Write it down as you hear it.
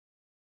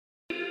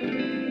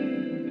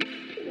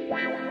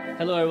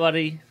Hello,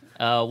 everybody.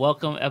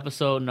 Welcome,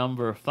 episode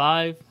number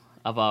 5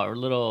 of our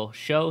little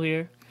show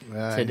here.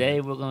 Right.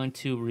 Today, we're going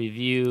to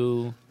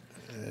review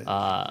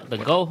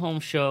the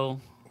go-home show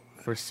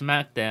for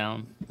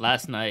SmackDown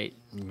last night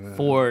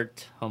for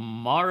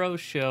tomorrow's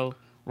show,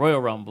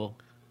 Royal Rumble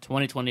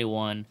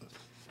 2021.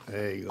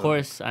 There you go. Of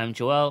course, I'm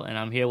Joel, and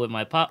I'm here with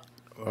my pop.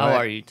 How Right.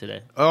 are you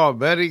today? Oh,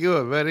 very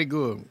good, very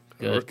good.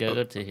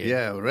 Good to hear.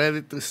 Yeah,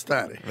 ready to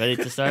start. Ready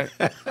to start?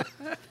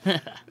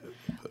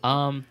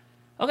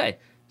 Okay,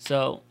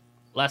 so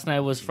last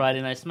night was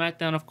Friday Night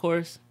Smackdown, of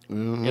course.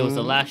 Mm-hmm. It was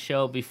the last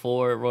show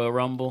before Royal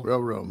Rumble.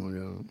 Royal Rumble,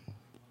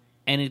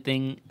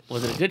 yeah.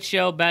 Was it a good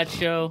show, bad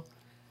show?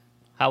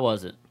 How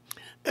was it?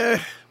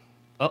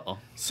 Uh-oh.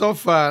 So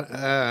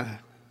far,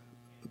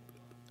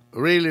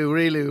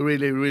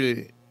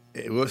 really,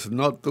 it was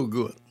not too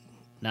good.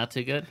 Not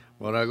too good?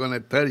 But I'm going to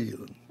tell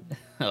you.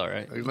 All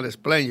right. I'm going to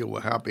explain you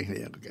what happened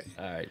here, okay?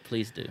 All right,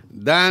 please do.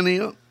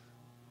 Daniel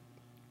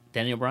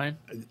Bryan?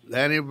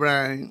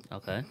 Bryan,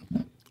 Okay.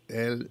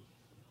 él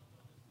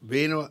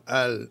vino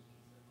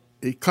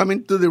he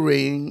coming to the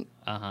ring,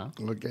 Uh-huh.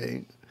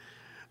 okay,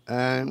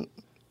 and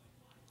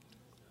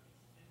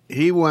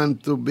he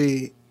want to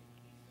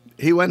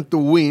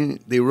win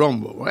the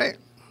Rumble, right?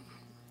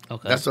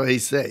 Okay. That's what he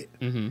said.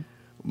 Mm-hmm.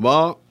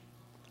 But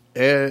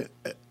the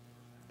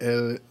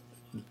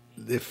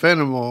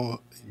fenómeno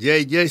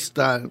J.J.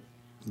 Styles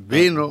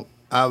vino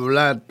a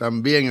hablar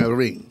también al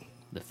ring.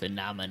 The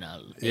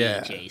phenomenal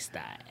Yeah. AJ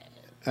Styles.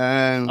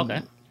 And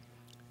Okay.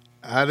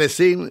 a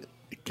decir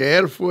que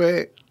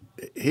él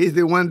he's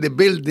the one that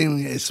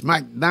building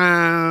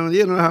SmackDown,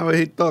 you know how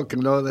he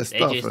talking, all that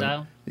stuff. AJ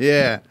Styles?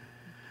 Yeah.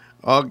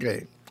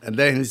 Okay. And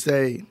then he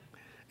say,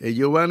 if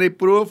you want any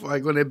proof,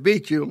 I'm going to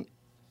beat you.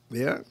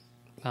 Yeah.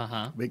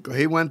 Uh-huh. Because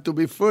he want to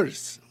be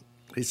first.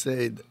 He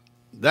said,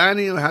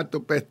 Daniel had to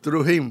pass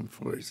through him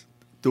first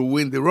to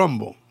win the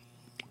Rumble.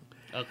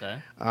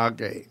 Okay.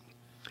 Okay.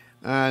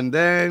 And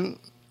then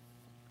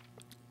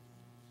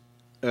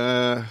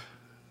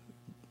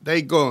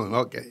they gone.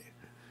 Okay.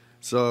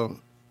 So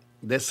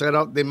they set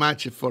up the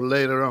match for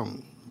later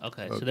on.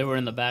 Okay, so they were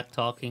in the back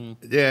talking.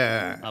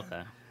 Yeah.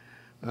 Okay.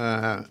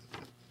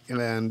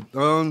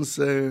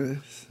 Entonces,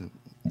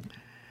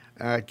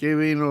 aquí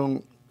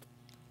vino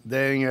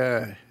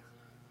then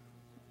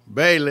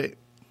Bailey.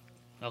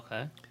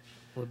 Okay.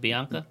 With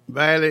Bianca?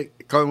 Bailey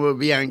come with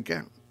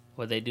Bianca.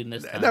 What they doing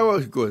this time? That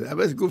was good. That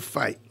was a good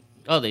fight.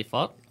 Oh, they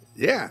fought?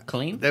 Yeah.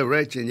 Clean? They're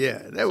wretched, yeah.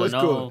 That So was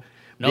good.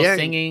 No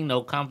singing,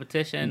 no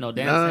competition, no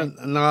dancing?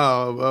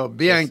 No,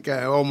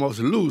 Bianca almost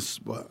lose,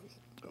 but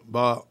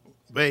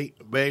Bailey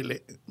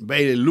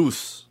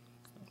lose.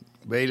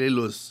 Bailey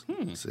lose.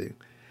 See.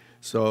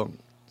 So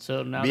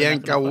now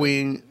Bianca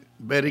win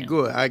very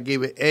good. I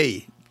give it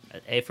A.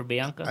 A for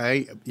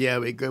Bianca? Yeah,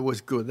 because it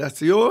was good. That's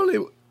the only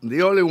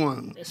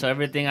one. So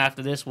everything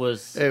after this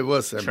was It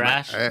was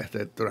trash?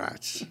 The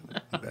trash.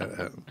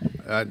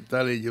 I'm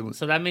telling you.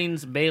 So that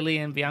means Bailey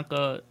and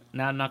Bianca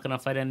now not going to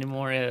fight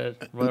anymore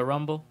at Royal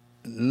Rumble?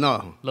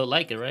 No. Look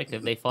like it, right?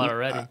 If they fought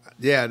already.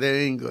 Yeah,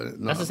 they ain't good.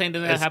 No. That's the same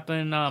thing that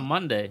happened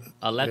Monday.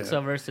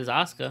 Alexa versus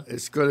Asuka.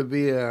 It's going to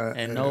be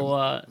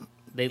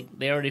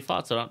they already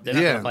fought, so they're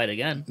not going to fight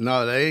again.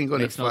 No, they ain't going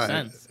to Makes fight. no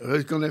sense.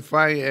 Who's going to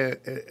fight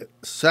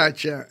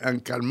Sacha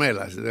and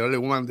Carmela? It's the only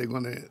one they're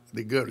going to,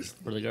 the girls.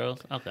 For the girls?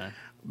 Okay.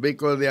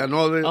 Because the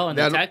another... Oh, and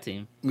the tag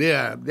team.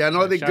 Yeah, the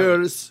another Charlotte.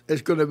 girls,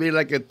 it's going to be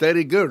like a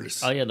 30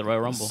 girls. Oh, yeah, the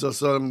Royal Rumble.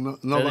 So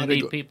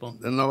nobody... people.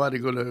 Nobody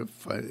going to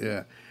fight,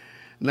 yeah.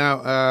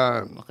 Now,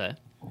 Okay.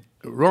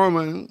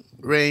 Roman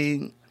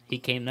Reigns He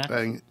came next?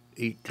 and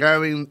he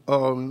carrying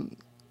on.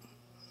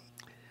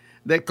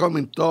 They come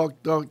and talk.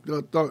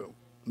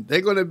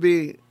 They're going to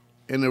be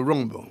in the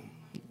Rumble.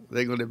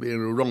 They're going to be in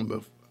the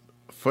Rumble.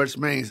 First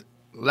man,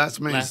 last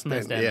man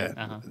standing. Yeah,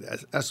 Uh-huh.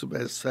 that's the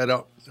best set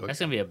up. Okay. That's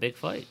going to be a big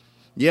fight.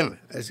 Yeah,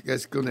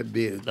 it's going to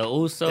be. The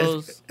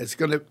Usos. It's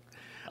going to.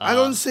 I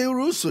don't see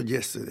Russo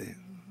yesterday.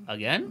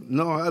 Again?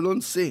 No, I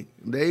don't see.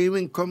 They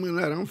even coming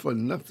around for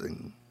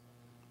nothing.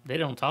 They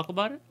don't talk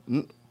about it?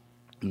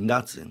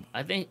 Nothing.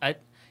 You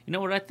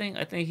know what I think?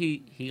 I think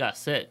he got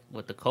sick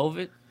with the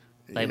COVID,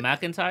 like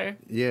McIntyre.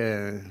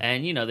 Yeah.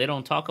 And, they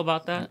don't talk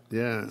about that.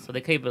 Yeah. So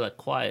they keep it, like,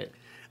 quiet.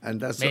 And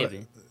that's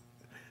Maybe.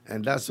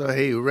 And that's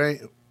why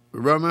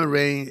Roman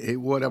Reigns, he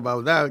worried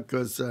about that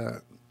because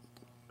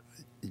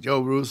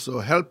Joe Russo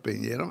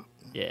helping,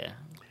 Yeah.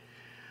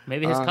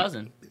 Maybe his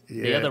cousin,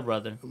 the yeah. other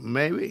brother.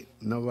 Maybe.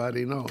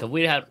 Nobody knows. Because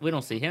we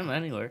don't see him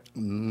anywhere.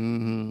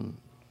 Mm-hmm.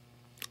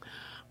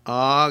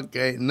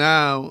 Okay,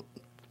 now,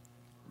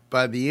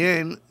 by the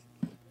end,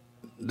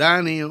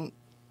 Daniel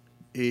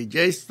and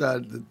Jay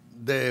started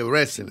the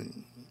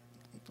wrestling.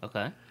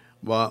 Okay.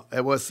 Well,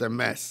 it was a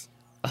mess.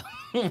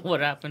 What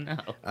happened now?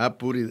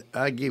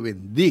 I give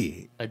it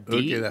D. A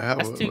D? Okay,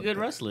 That's two good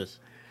wrestlers.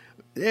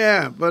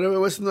 Yeah, but it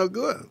was not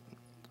good.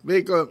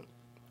 Because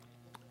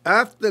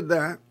after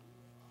that,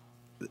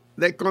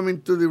 they come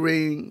into the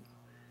ring,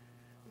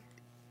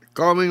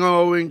 coming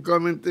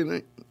to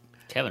the,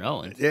 Kevin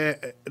Owens. yeah,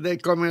 they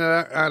coming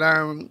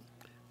around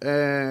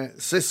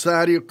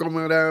Cesario coming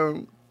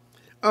around.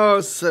 Oh,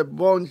 it's a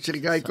bunch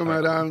of guys coming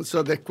around.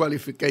 So the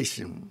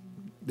qualification,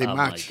 the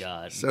match. My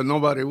God. So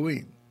nobody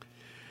win.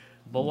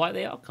 But why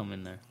they all come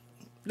in there?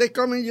 They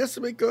come in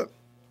just because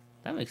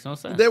That makes no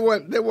sense. they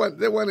want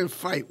to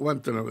fight one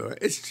to another.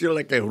 It's still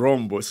like a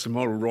rumble,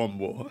 small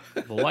rumble.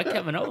 But why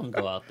Kevin Owens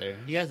go out there?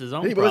 He has his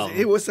own He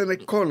problem. was in the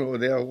corner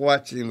there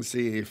watching,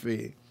 see if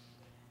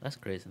That's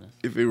craziness.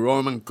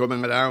 Roman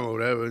coming around or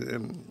whatever.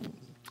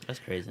 That's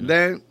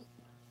craziness.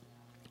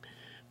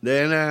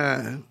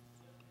 Then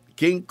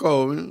King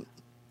Corbin,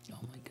 Oh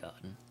my God.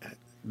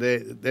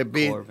 they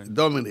beat Corbin.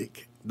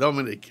 Dominic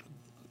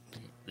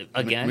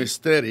Again?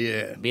 Mysterio,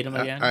 yeah. Beat him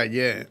again?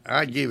 Yeah,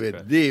 I give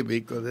it D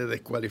because of the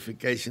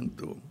qualification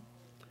too.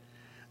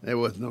 That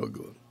was no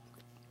good.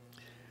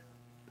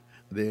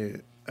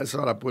 That's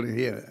all I put in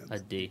here. A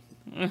D.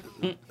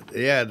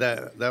 Yeah,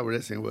 that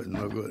wrestling was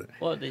no good.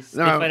 Well, they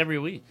fight every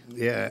week.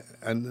 Yeah,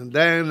 and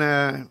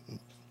then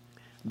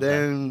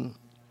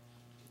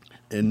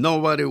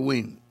nobody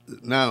win.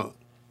 Now,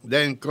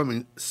 then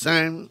coming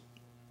Sam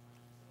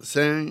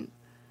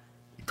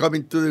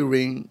coming to the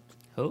ring.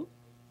 Who?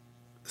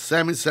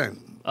 Sam.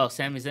 Oh,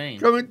 Sami Zayn.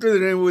 Coming to the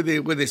ring with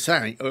the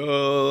sign. What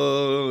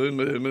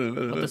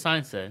the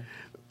sign say?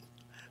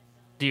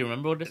 Do you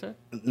remember what it said?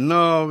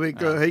 No,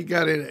 because he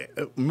got it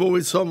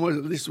moving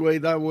somewhere this way,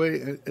 that way.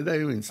 They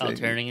didn't even say. Oh,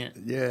 turning it?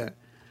 Yeah.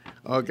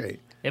 Okay.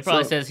 It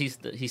probably says he's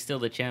still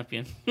the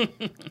champion.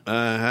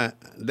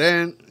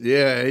 Then,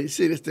 yeah,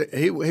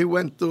 he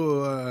went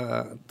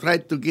to try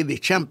to get the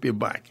champion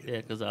back.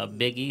 Yeah, because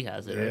Big E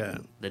has it, right? Yeah.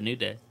 The New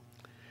Day.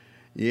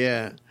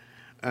 Yeah.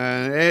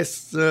 And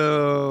it's,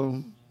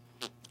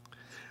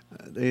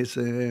 they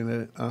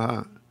say,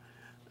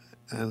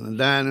 and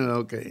then,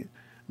 okay.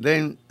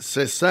 Then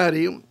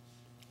Cesario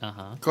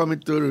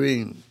coming to the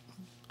ring.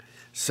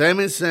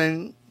 Sami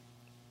Zayn,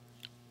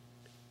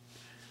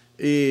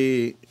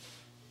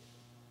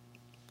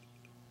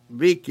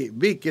 Vicky,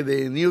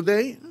 the New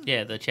Day.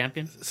 Yeah, the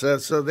champion. So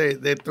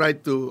they try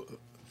to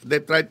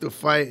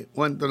fight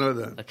one to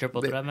another. A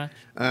triple threat match.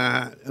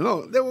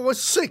 No, there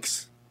was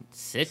six.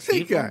 Six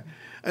people. Guys.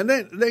 And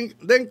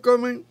then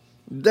coming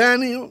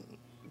Daniel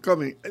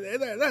coming.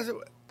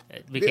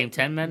 It became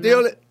 10 men. They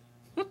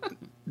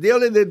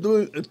only they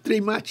do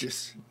 3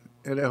 matches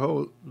in the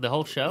whole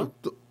show.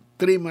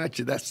 3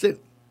 matches. That's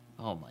it.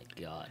 Oh my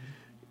God.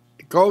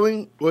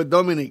 Going with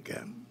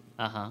Dominica.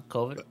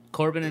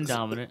 Corbin and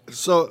Dominic.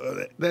 So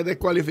the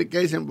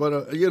qualification,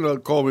 but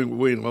Corbin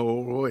win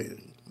all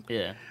win.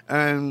 Yeah.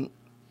 And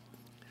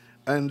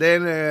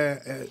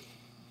then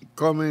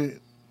coming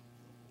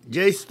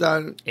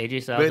J-Star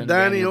AJ Styles with and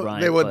Daniel,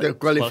 Bryan, they were the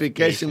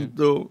qualification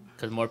too.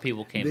 Because more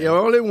people came in. The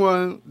only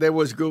one that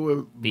was good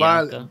with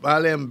Bianca.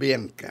 Vale and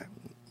Bianca.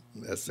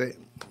 That's it.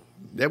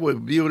 They were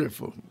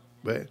beautiful.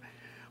 But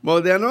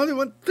the another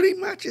one, 3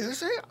 matches. I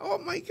say, oh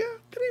my God,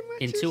 3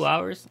 matches. In 2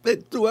 hours?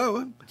 In 2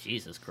 hours.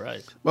 Jesus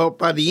Christ. Well,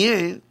 by the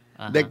end,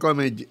 they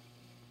come in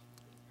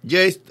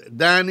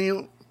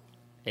Daniel,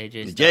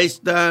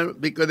 J-Star,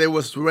 because they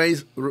was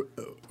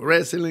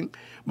wrestling.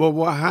 But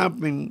what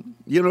happened,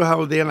 you know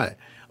how they are.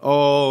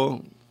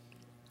 All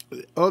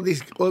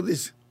these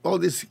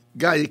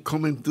guys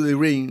coming to the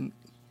ring,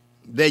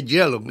 they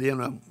yell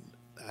them,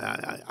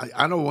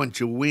 I don't want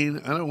you to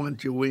win. I don't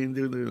want you to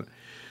win.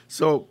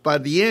 So by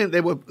the end,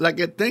 there were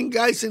like 10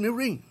 guys in the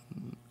ring.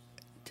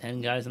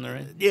 10 guys in the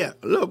ring? Yeah,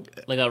 look.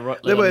 Like a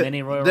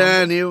mini Royal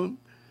Daniel,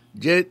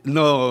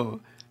 J-Star,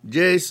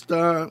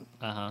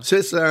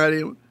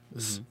 Cesario,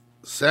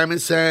 Sami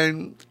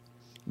Zayn,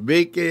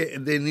 Vicky,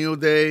 the New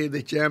Day,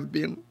 the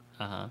champion.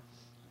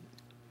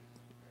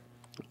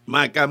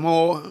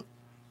 Nakamura.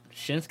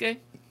 Shinsuke?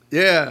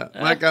 Yeah,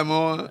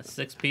 Nakamura. That's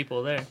 6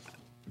 people there.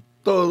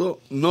 Todo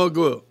no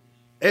good.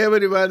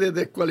 Everybody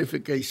the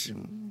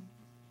qualification.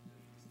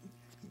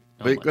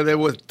 Because there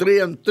was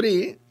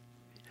 3-3,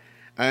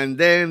 and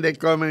then they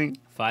coming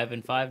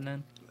 5-5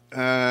 then.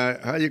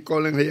 How you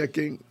calling here,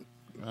 King?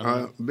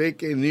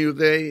 Vicky, New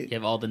Day. You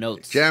have all the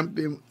notes.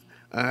 Champion,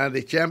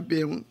 the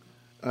champion,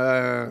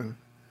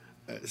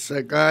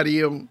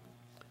 Sicario,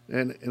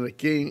 and the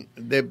King.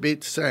 They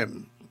beat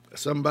Sam.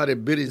 Somebody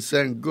beating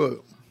Sam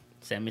good.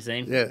 Sami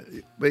Zayn. Yeah,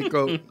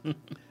 because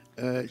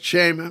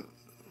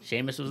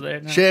Sheamus was there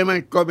now?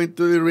 Sheamus coming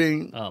to the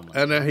ring,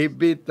 and he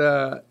beat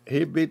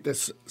he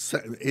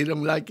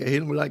don't like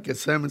a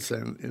Sami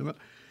Zayn,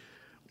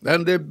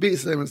 Then they beat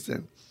Sami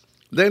Zayn.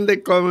 Then they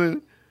come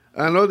in,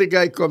 another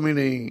guy coming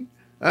in.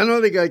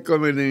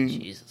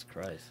 Jesus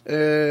Christ.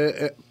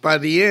 By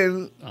the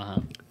end,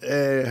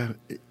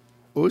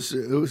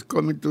 who's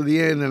coming to the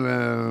end?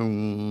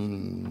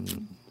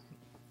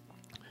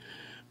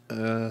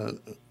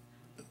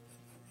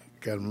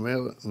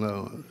 Carmelo,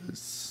 no.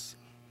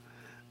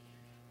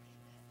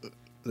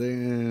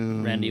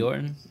 Randy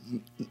Orton?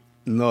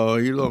 No,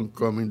 he don't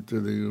come into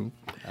the...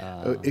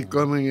 he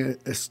coming a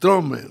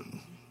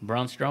Strowman.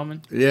 Braun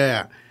Strowman?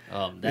 Yeah.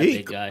 Oh, that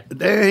big guy.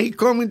 Then he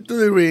come into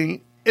the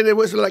ring, and it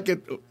was like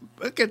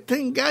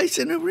 10 guys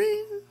in the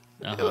ring.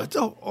 It was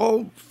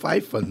all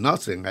fight for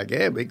nothing, I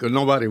guess, because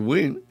nobody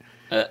win.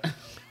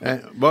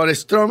 But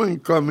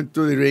Strowman coming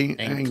to the ring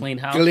And clean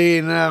house?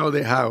 clean out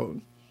the house.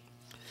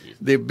 Jesus.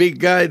 The big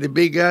guy,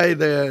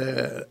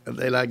 the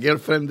la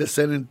girlfriend they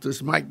sent him to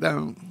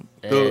SmackDown.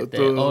 The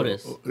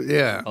Otis.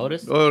 Yeah.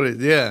 Otis? Otis,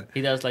 yeah.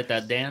 He does like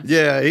that dance?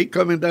 Yeah, he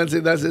coming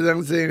dancing.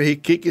 He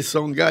kick his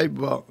own guy,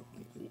 but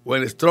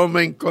when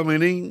Strowman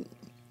coming in,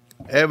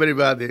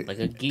 everybody, Like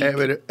a geek.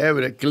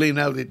 every clean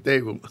out the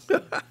table.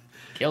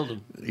 Killed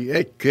him.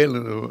 Yeah,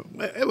 killing him.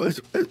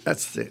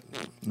 That's it.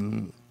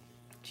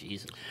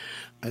 Jesus.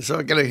 And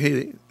so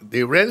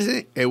the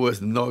wrestling, it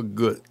was not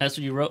good. That's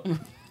what you wrote?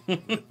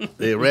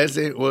 The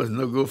wrestling was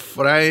no good.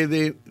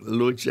 Friday,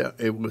 Lucha,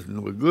 it was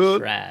no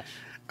good. Trash.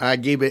 I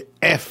give it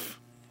F.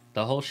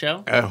 The whole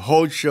show? A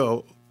whole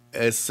show,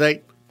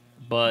 except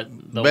But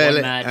the Bele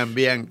one match and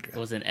Bianca.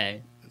 was an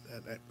A.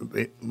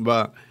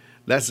 But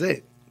that's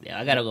it. Yeah,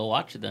 I gotta go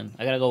watch it then.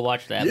 I gotta go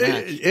watch that Yeah,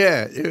 match.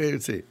 yeah, you will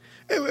see.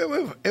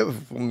 It was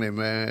funny,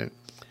 man.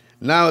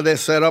 Now they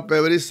set up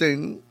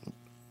everything.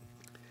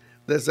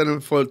 They set them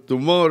for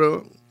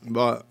tomorrow,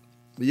 but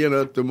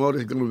tomorrow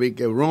is going to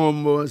be a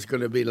rumble. It's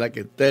going to be like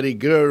 30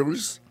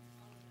 girls.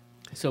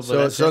 So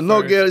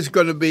No girl is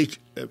going to be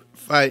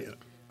fight.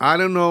 I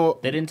don't know.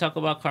 They didn't talk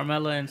about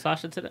Carmella and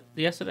Sasha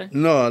yesterday?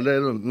 No, they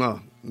don't. No.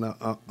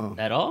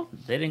 At all?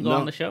 They didn't go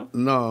on the show?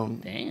 No,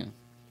 Damn.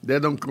 they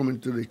don't come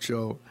into the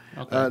show.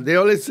 Okay. The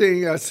only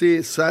thing I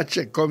see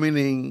Sasha coming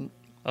in.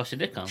 Oh, she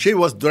did come. She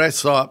was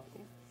dressed up,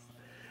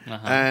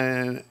 Uh-huh.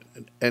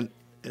 and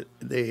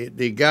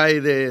the guy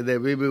the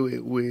baby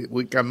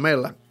with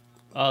Carmella.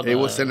 Oh, It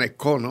was in a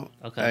corner,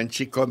 Okay. and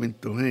she coming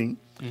to him,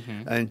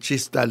 Mhm. and she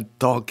started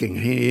talking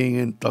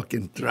and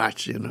talking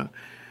trash,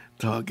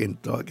 talking.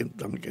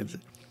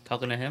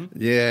 Talking to him?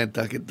 Yeah,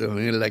 talking to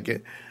him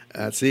like,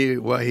 see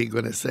what he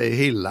gonna say.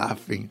 He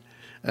laughing,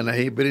 and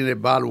he bring a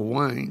bottle of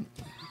wine,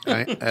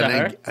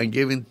 and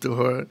give it to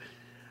her,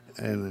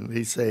 and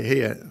he say,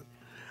 "Here,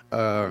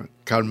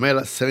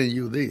 Carmela sent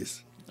you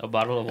this." A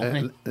bottle of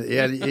wine?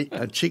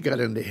 And she got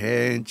in the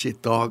hand. She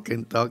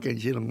talking.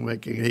 She don't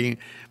making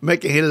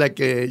him like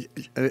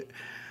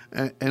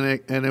and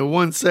in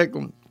 1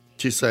 second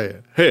she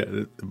said, "Here,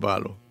 the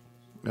bottle."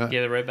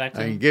 Give it right back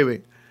to and him? give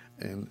it,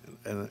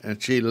 and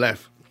she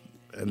left,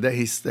 and then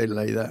he stayed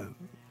like that.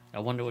 I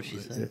wonder what she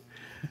said.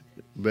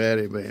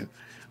 Very bad.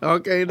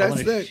 Okay, that's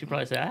it. She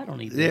probably said, I don't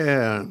need this.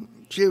 Yeah,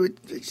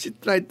 she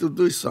tried to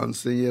do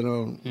something,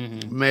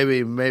 Mm-hmm.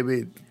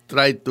 Maybe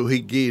try to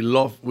get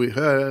love with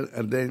her,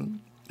 and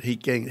then he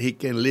can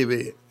leave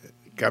it,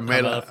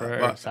 Carmela For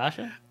her,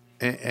 Sasha?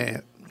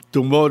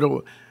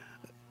 Tomorrow.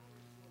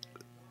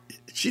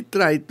 She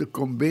tried to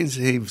convince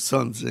him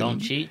something. Don't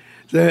cheat?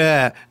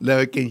 Yeah, that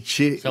he can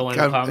cheat. So when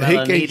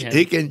Carmela need him.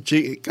 he can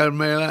cheat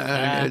Carmela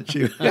and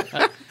cheat.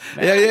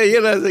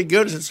 Yeah, the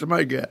girls are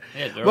smart guy.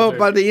 Yeah, girls But are,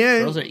 by the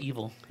end, girls are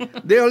evil.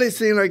 the only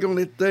thing I can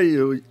tell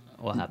you,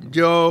 What happened?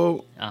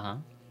 Joe, Uh-huh.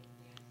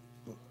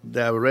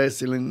 the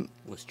wrestling,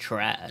 Was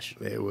trash.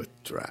 it was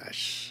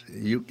trash.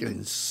 You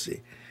can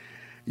see.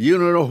 You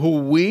don't know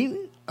who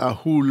win or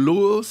who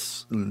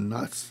lose,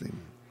 nothing.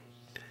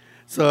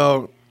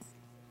 So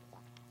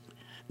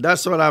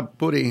that's what I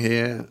put in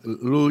here.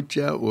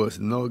 Lucha was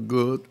no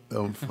good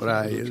on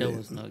Friday. Lucha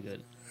was no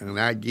good. And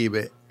I give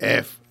it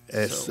F,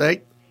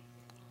 except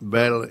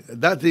Belly.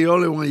 That's the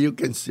only one you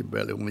can see,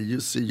 Belly. When you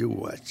see, you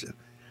watch it.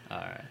 All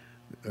right.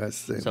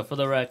 That's it. So for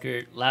the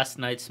record, last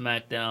night's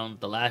SmackDown,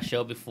 the last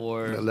show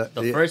before the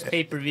yeah. first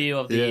pay-per-view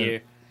of the Yeah.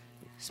 year,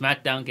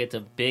 SmackDown gets a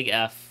big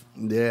F,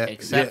 yeah,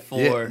 except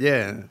for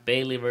yeah,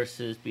 Bailey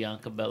versus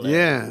Bianca Belair.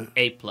 Yeah.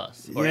 A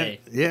plus or yeah, A.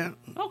 yeah.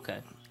 Okay.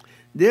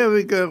 Yeah,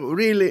 we go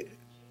really.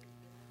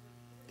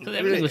 Because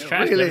everything was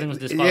trash. Really, Everything was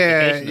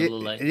disqualification. yeah, It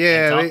looked like.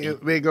 yeah.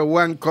 And We got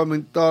one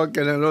coming talk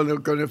and another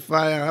coming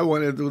fire. I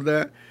want to do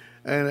that,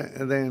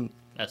 and then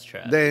that's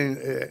trash.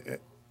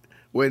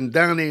 When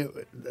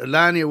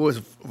Lani was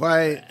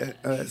fight,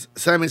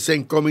 Sami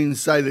Zayn coming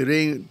inside the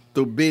ring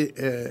to be.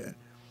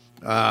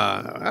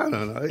 I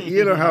don't know.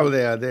 You know how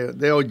they are.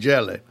 They're all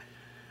jealous.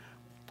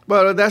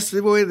 But that's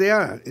the way they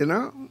are,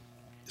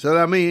 So,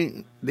 I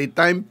mean, the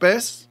time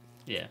passed,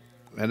 Yeah.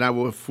 and I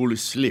was full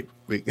asleep.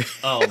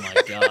 Oh my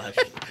gosh.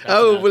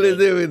 I was That's fully not good.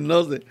 doing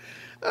nothing.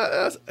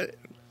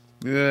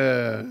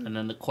 Yeah. And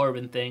then the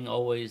Corbin thing,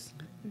 always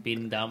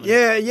beating down.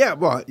 Yeah,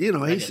 but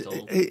gets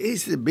old.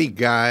 he's a big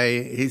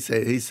guy. He's a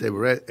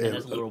And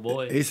as a little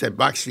boy. He's a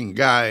boxing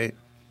guy.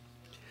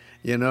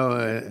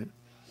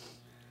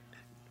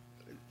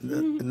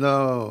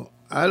 No,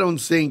 I don't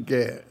think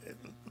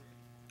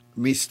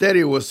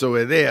Mysterio was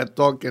over there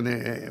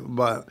talking,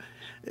 but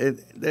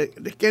they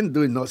can't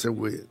do nothing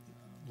with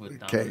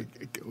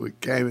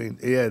Kevin.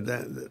 Yeah,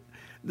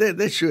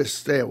 they should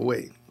stay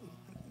away.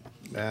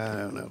 I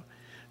don't know.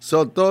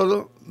 So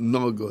todo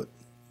no good.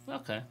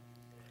 Okay.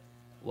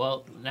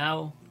 Well,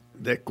 now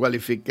The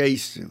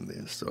qualification,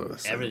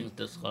 everything's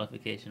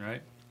disqualification,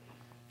 right?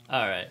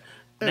 All right.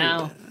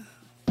 Now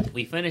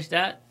we finished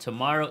that.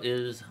 Tomorrow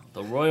is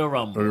the Royal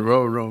Rumble.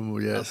 Royal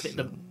Rumble, yes.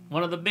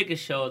 One of the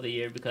biggest show of the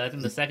year, because I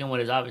think the second one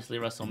is obviously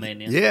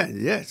WrestleMania. Yeah,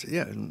 yes,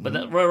 yeah. But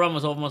the Royal Rumble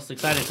is almost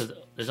exciting because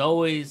there's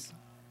always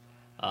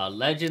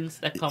legends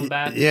that come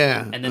back.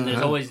 Yeah. And then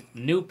there's always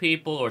new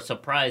people or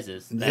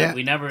surprises that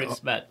we never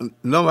expect.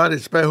 Nobody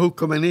expect who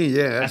coming in.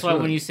 Yeah. That's why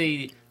when you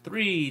see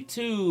 3,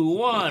 2,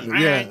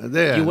 1,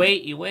 yeah. you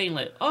wait, and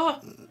like, oh,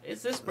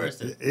 it's this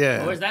person.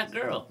 Yeah. Or where's that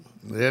girl?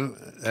 Then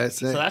that's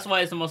it. So that's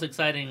why it's the most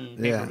exciting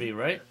pay-per-view,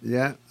 right?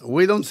 Yeah.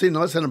 We don't see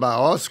nothing about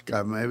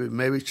Oscar.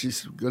 Maybe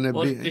she's gonna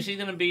be. She's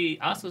gonna be.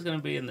 Oscar's gonna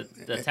be in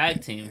the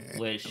tag team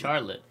with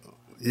Charlotte.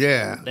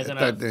 Yeah. They're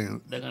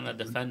gonna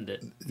defend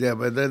it. Yeah,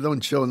 but they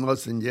don't show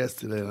nothing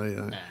yesterday.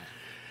 Nah.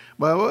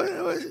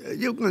 But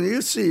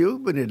you see, you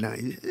pretty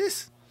nice.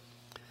 Just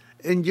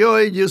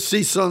enjoy. You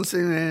see something,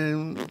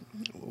 and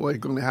what's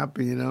gonna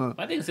happen? You know.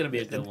 I think it's gonna be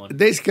a good one.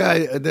 This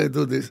guy, they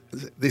do this.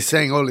 They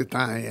sing all the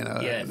time. You know.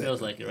 Yeah, it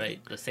feels like it,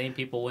 right? The same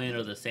people win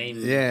or the same.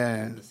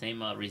 Yeah. The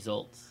same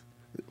results.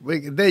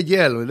 They're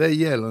yellow. They're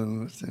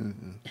yellow.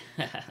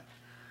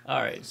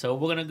 All right, so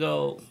we're gonna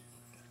go.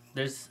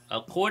 There's,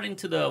 according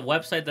to the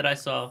website that I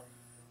saw,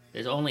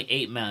 there's only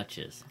 8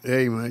 matches.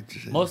 8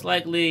 matches. Most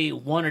likely,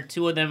 1 or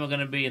 2 of them are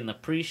gonna be in the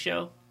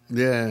pre-show.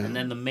 Yeah. And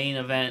then the main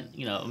event,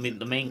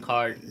 the main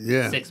card,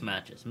 6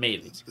 matches,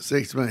 maybe.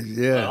 6 matches,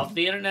 yeah. Off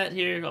the internet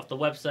here, off the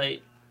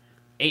website,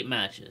 8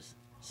 matches.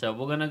 So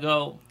we're gonna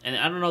go, and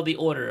I don't know the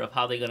order of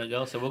how they're gonna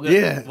go. So we're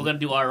gonna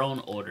do our own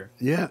order.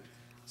 Yeah.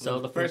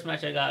 So the first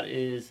match I got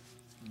is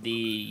the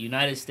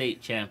United States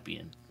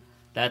champion.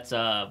 That's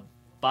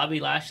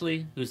Bobby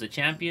Lashley, who's the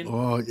champion.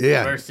 Oh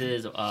yeah.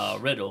 Versus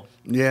Riddle.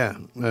 Yeah.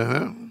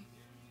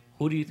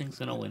 Who do you think's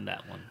gonna win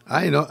that one?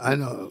 I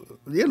know.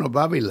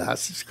 Bobby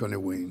Lashley's gonna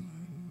win.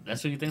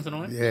 That's who you think's gonna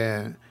win?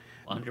 Yeah.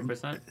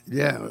 100%.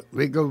 Yeah,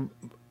 because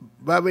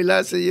Bobby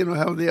Lashley, you know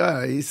how they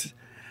are.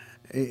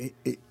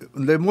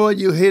 The more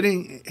you hit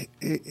him,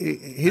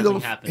 he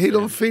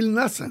don't feel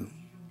nothing.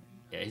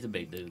 Yeah, he's a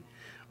big dude.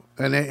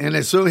 And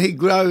as soon as he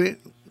grab it,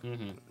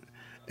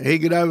 he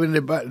grab in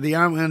the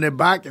arm and the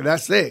back.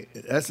 That's it.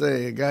 That's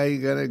a guy you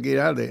gotta get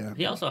out of there.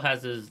 He also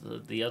has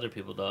the other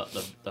people,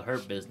 the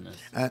Hurt Business.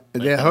 The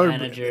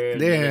manager,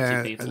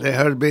 the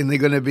Hurt Business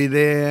gonna be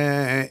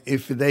there.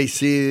 If they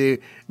see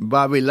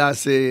Bobby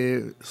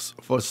Lashley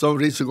for some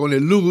reason gonna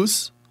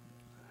lose,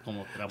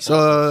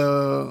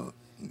 so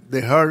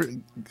the Hurt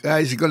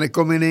guys gonna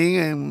come in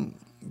and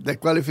the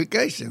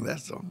qualification.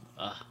 That's all.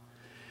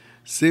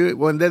 See,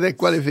 when they the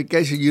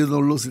qualification, you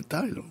don't lose the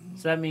title.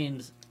 So that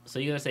means,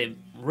 you're gonna say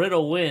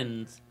Riddle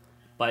wins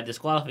by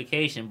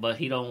disqualification, but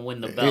he don't win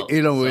the belt.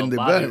 He don't win the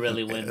Bobby belt.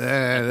 Really wins.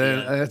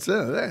 That's it.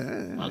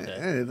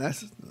 Okay.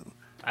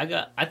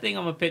 I think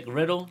I'm gonna pick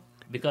Riddle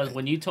because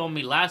when you told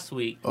me last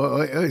week,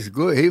 it's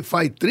good. He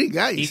fight 3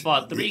 guys. He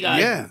fought 3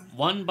 guys. Yeah.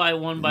 One by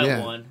one.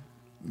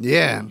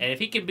 Yeah. And if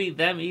he can beat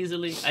them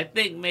easily, I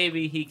think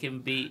maybe he can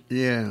beat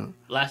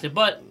Lashley.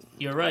 But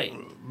you're right.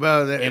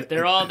 Well, if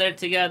they're all there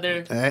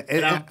together, and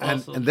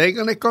they're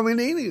gonna come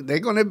in, they're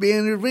gonna be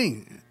in the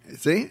ring.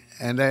 See,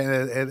 and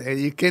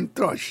you can't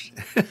trust.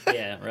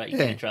 Yeah, right. You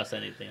can't trust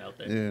anything out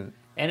there. Yeah.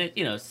 And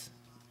it's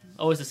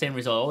always the same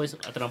result. Always a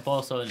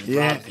tramposo and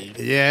Yeah.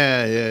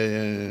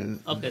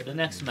 Okay, the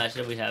next match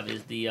that we have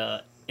is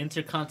the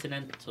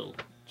Intercontinental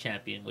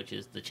Champion, which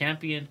is the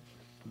champion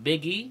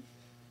Big E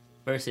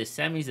versus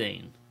Sami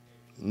Zayn.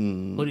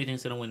 Who do you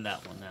think's gonna win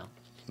that one now?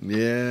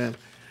 Yeah.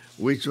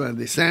 Which one?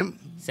 The Sami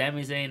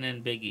Zayn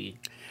and Big E.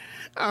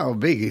 Oh,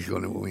 Big E's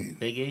gonna win.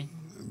 Big E?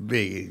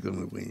 Big E's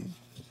gonna win.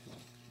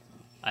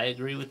 I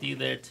agree with you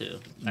there too.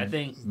 I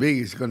think Big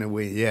E's gonna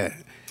win. Yeah.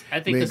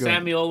 I think because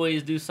Sammy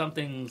always do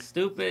something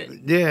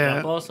stupid.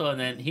 Yeah. Also, and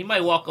then he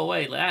might walk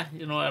away. Like, I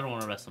don't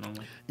want to wrestle no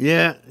more.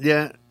 Yeah.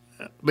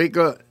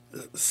 Because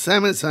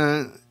Sami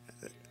Zayn,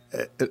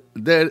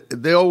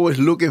 they're always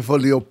looking for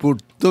the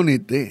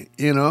opportunity,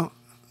 to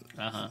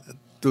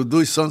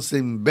do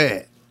something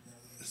bad,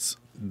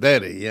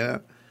 dirty, yeah.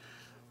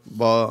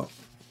 But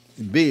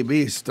B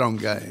is a strong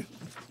guy.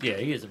 Yeah,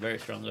 he is a very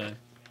strong guy.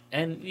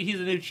 And he's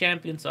a new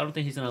champion, so I don't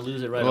think he's going to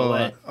lose it right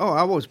away.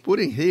 I was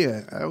putting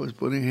here.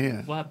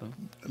 What happened?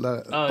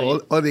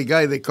 All the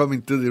guys that come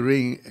into the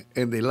ring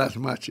in the last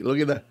match. Look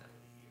at that.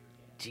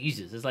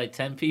 Jesus, it's like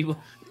 10 people.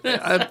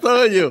 I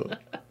told you.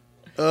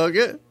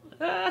 Okay.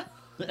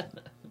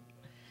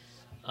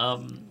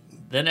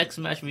 The next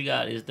match we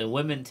got is the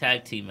women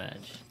tag team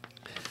match.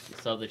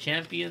 So the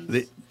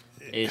champions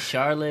is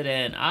Charlotte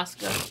and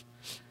Asuka.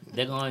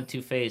 They're going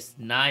to face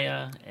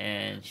Nia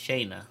and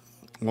Shayna.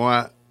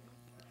 What?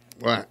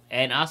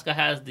 And Asuka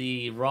has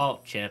the Raw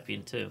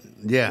champion too.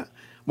 Yeah.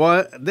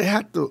 Well, they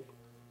have to.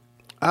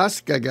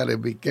 Asuka got to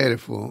be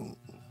careful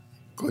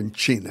con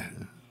China.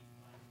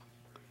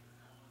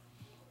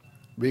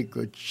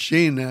 Because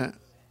China,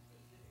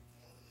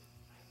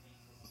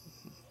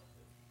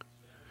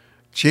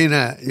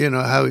 you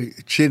know how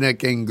China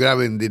can grab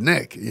in the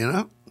neck,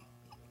 Yeah.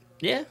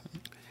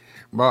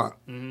 But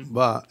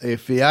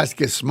if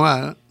Asuka is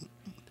smart,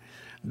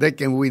 they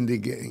can win the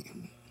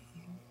game.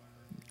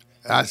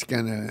 Asuka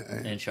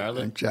and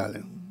Charlotte. And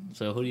Charlotte.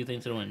 So who do you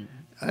think's gonna win?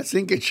 I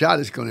think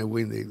Charlotte's gonna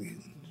win the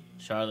game.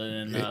 Charlotte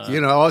and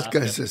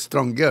Asuka is a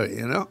strong girl.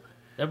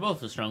 They're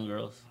both the strong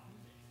girls.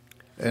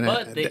 And,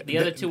 but the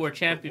other two were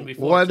champion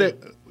before.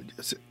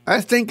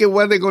 I think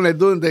what they're gonna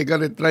do, they're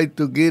gonna try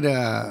to get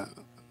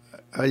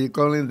how you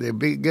call it, the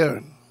big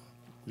girl,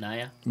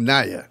 Naya.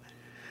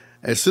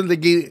 As soon as they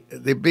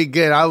get the big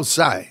girl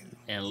outside,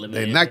 and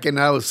they're knocking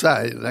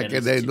outside like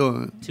they're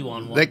doing.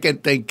 2-on-1. They can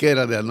take care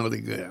of the another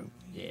girl.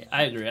 Yeah,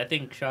 I agree. I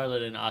think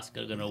Charlotte and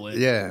Asuka are gonna win.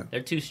 Yeah,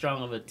 they're too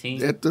strong of a team.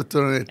 They're too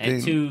strong of a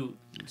and team. two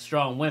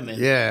strong women.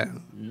 Yeah,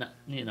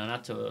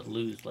 not to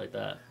lose like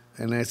that.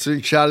 And as soon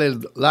as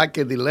Charlotte lock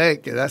the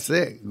leg, that's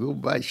it.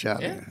 Goodbye,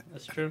 Charlotte. Yeah,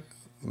 that's true.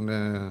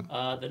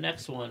 The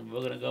next one,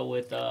 we're going to go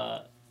with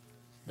the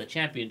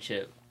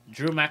championship.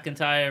 Drew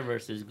McIntyre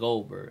versus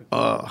Goldberg.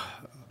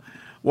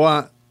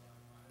 Well,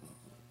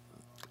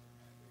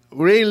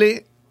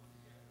 really,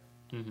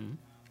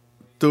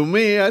 to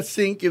me, I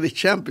think the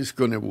champ is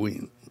going to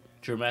win.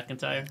 Drew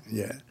McIntyre?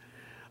 Yeah.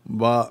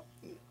 But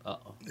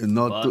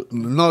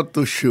not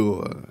too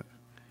sure.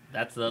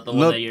 That's the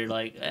one that you're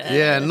like, eh.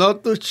 Yeah,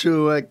 not too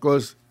sure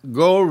because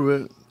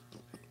Goldberg,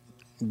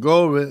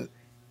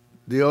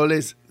 the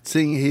only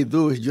thing he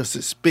do is just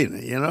a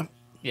spin, you know?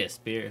 Yeah,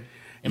 spear.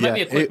 It might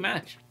be a quick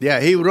match. Yeah,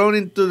 he run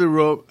into the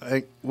rope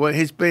when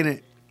he's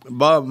spinning.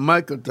 Bob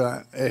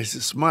McIntyre is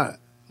smart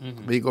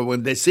because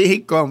when they see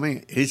he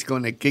coming, he's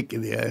going to kick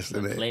in the ass.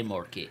 The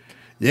Claymore kick.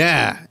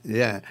 Yeah.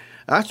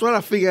 That's what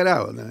I figured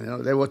out. You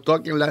know, they were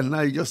talking last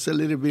night, just a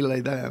little bit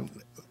like that.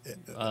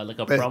 Like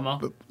a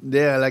promo?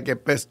 Yeah, like a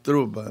pass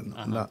through, but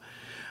no.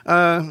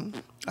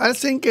 I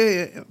think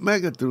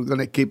McIntyre going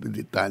to keep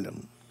the title.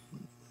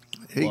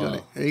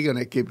 He's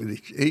gonna keep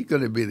it. He's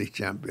gonna be the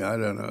champion. I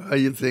don't know. How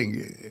you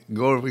think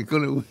Goldberg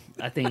gonna win?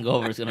 I think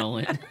Goldberg's gonna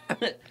win.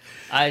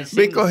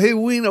 Because he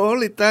win all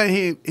the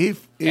time. He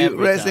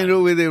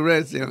wrestling with the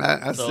wrestling.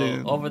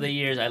 So over the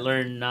years, I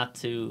learned not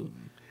to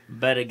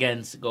bet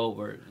against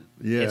Goldberg.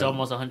 Yeah. It's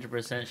almost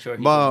 100% sure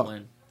he's gonna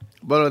win.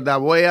 But the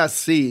way I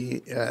see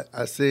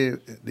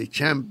the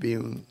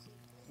champion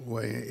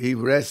when he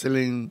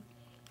wrestling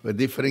a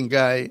different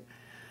guy,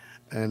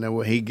 and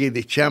when he get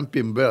the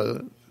champion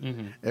belt.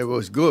 It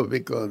was good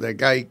because the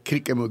guy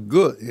kicked him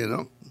good, you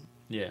know.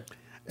 Yeah.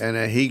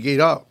 And he get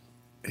up,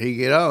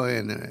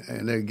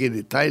 and they get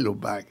the title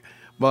back.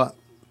 But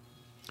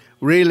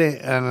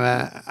really,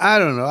 I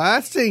don't know. I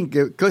think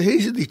because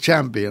he's the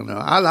champion,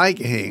 I like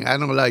him. I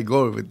don't like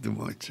Goldberg too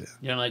much.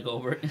 You don't like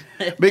Goldberg?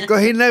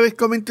 Because he never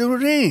come into the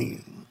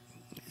ring.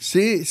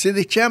 See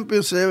the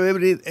champions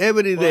every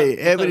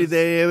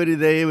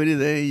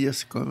day,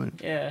 just coming.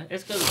 Yeah,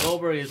 it's because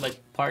Goldberg is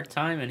like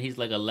part-time and he's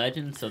like a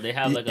legend, so they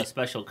have like a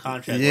special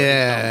contract.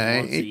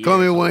 Yeah, he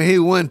coming when he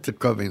wants to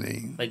come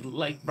in.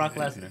 Like Brock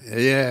Lesnar.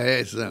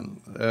 Yeah,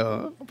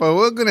 but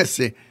we're going to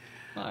see.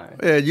 All right.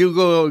 Yeah, you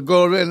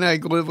go right now,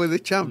 go for the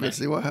champion,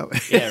 see what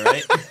happens. Yeah,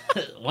 right?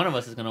 One of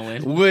us is going to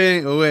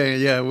win.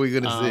 Yeah, we're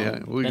going to see.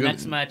 The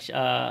next match,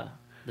 the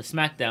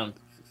SmackDown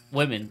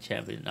Women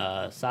champion,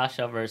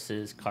 Sasha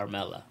versus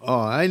Carmella.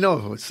 Oh, I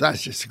know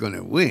Sasha's going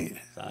to win.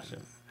 Sasha.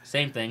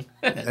 Same thing.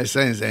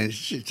 Same thing.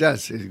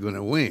 Sasha's going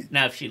to win.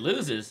 Now, if she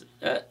loses...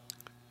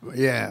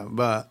 Yeah,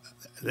 but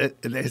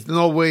there's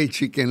no way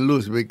she can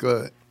lose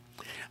because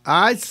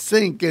I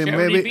think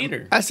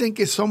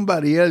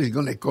somebody else is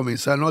going to come in.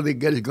 So another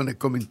girl is going to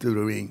come into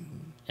the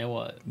ring. And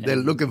what? They're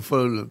looking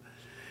for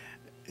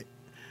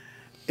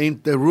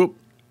interrupt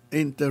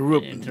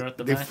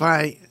the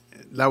fight.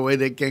 That way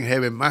they can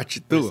have a match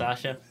too. With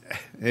Sasha?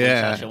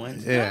 Yeah. Sasha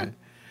wins? Yeah.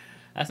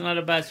 That's not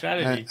a bad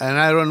strategy. And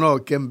I don't know,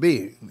 it can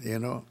be, you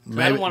know.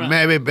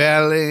 Maybe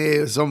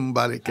Bailey,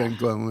 somebody can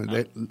come with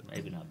it.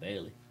 Maybe not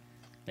Bailey.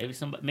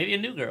 Maybe a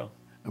new girl.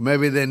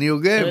 Maybe the new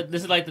girl. So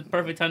this is like the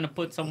perfect time to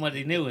put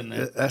somebody new in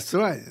there. That's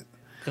right.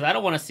 Because I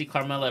don't want to see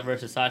Carmella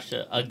versus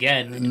Sasha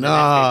again.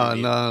 No.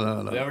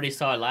 We already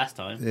saw it last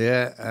time.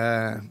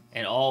 Yeah.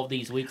 And all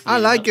these weeks. I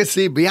like to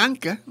see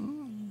Bianca.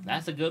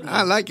 That's a good one.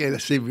 I like it to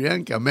see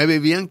Bianca. Maybe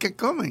Bianca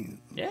coming.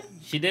 Yeah,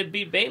 she did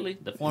beat Bailey,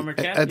 the former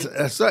champion.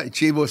 That's right.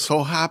 She was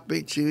so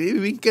happy. She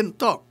even can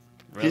talk.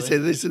 Really? She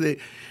said, "This is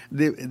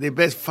the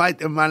best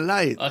fight of my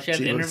life." Oh, she had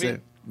an interview?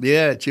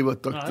 Yeah, she was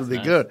talking to the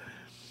nice. girl.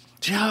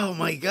 Oh,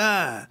 my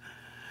God.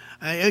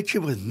 She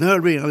was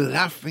nervous and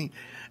laughing.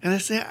 And I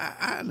said,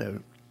 I know.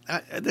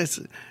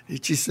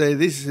 She said,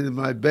 this is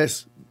my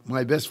best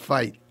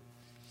fight.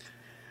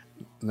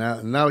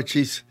 Now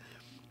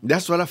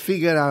that's what I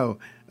figured out.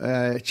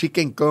 She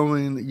can come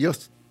in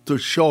just to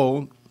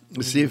show,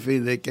 see if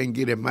they can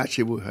get a match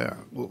with her.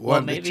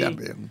 The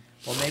champion.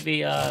 Well,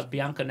 maybe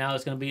Bianca now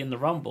is going to be in the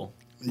Rumble,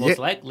 most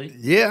likely.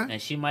 Yeah.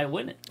 And she might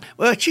win it.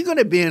 Well, she's going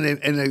to be in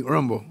the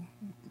Rumble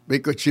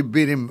because she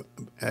beat him.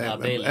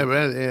 Bailey.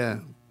 Yeah.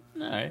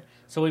 All right.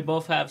 So we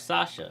both have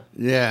Sasha.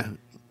 Yeah.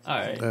 All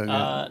right.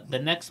 The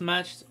next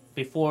match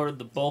before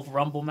both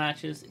Rumble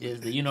matches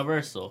is the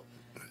Universal,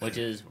 which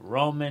is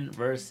Roman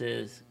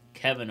versus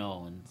Kevin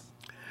Owens.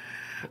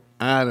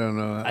 I don't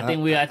know. I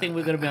think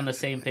we're gonna be on the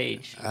same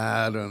page.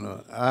 I don't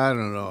know. Oh,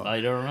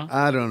 you don't know?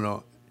 I don't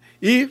know.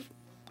 If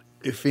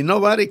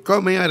nobody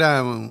coming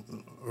around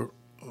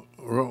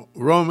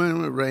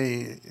Roman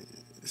Reigns,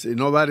 see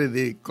nobody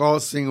the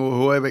cousin or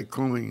whoever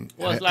coming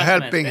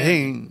helping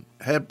him.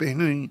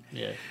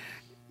 Yeah.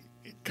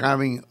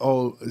 Kevin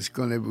Owens is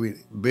going to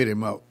beat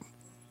him up.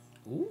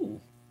 Ooh.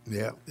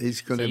 Yeah,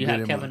 he's going So to you beat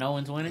have him Kevin up.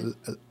 Owens winning?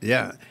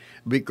 Yeah,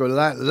 because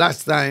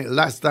last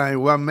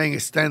time one man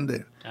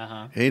extended.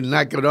 Uh-huh. He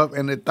knocked it up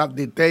and the top of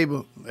the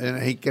table,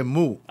 and he can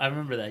move. I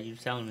remember that. You were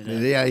telling me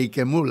that. Yeah, he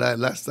can move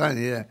last time.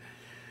 Yeah,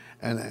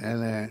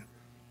 and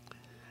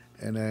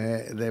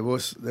they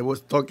was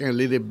talking a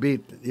little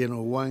bit. You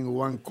know,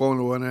 one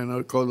corner, one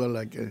another corner,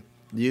 like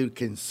you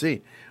can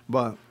see.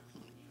 But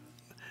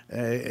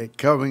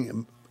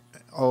Kevin,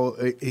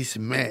 he's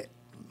mad.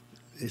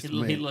 He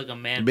looked like a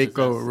man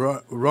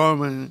because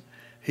Roman,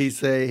 he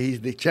say he's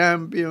the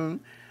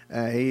champion.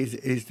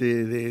 He's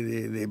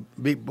the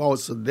big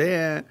boss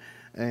there,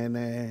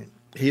 and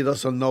he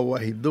doesn't know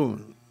what he's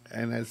doing.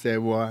 And I said,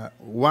 well,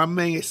 one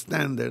man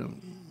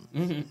standing.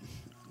 Mm-hmm.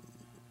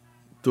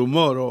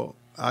 Tomorrow,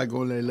 I'm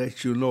going to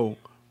let you know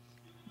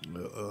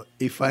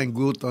if I'm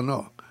good or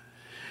not.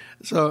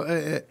 So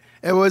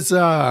it was,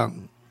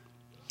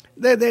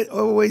 they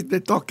always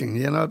talking,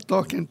 you know,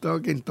 talking.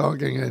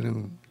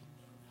 And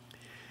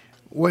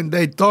when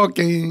they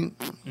talking,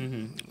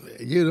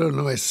 you don't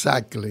know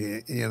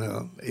exactly, you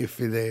know, if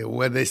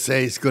what they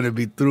say is going to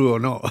be true or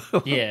not.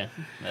 Yeah,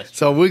 that's true.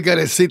 So we got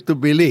to see to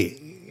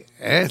believe.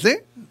 See?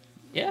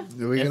 Yeah,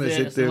 We're going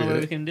to that's the only way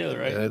we can do it,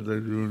 right?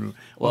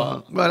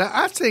 Well, but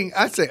I think,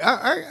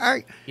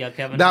 Yeah,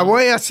 Kevin. the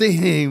way I see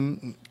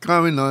him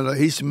coming on,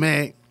 he's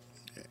mad,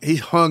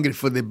 he's hungry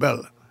for the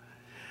belt.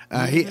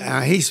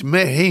 He's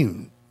met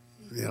him,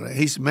 you know,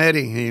 he's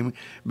meeting him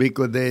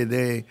because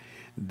they're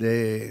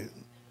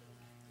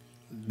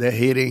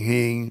hitting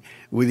him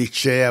with the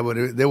chair,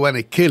 but they want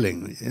to kill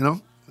him, you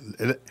know.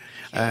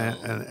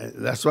 And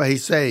that's why he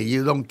say,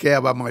 you don't care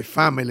about my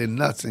family,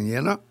 nothing,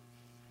 you know.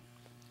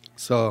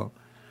 So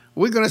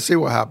we're gonna see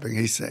what happens.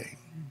 He say,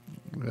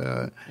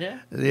 that's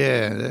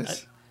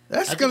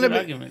gonna be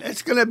argument.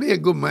 It's gonna be a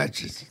good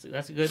match.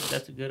 That's a good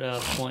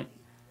point.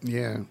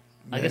 Yeah.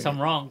 I guess I'm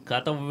wrong. 'Cause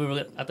I thought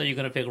you were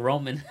gonna pick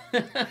Roman.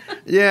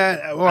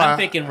 Yeah, well, I'm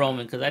picking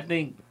Roman because I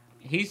think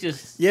he's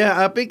just. Yeah,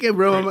 I pick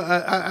Roman.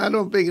 I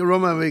don't pick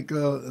Roman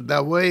because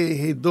the way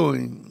he's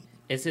doing.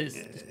 It's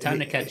time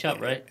to catch up,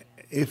 right?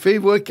 If he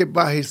working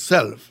by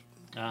himself,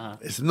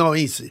 it's not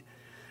easy.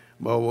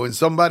 But when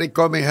somebody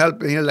come and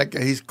helping him like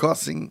he's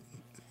cussing,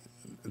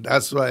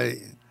 that's why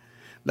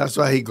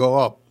he go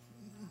up,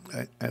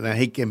 and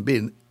he can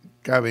be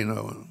Kevin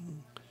Owens.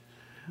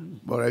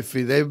 But if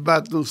they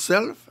back to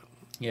self,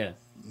 yeah,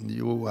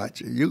 you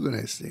watch it. You're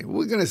gonna see.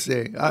 We're gonna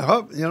see. I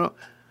hope you know.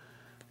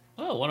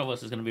 Well, one of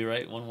us is gonna be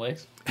right one way.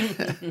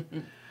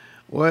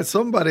 Well,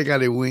 somebody got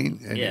to win.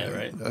 Yeah,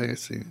 right. I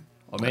see.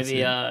 Or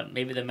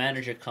maybe the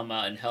manager come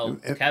out and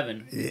help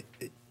Kevin. Yeah.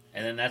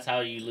 And then that's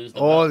how you lose the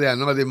Oh, belt. they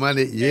know the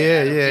money.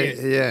 Yeah.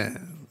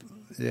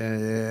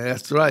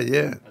 That's right.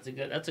 Yeah.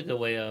 That's a good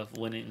way of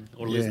winning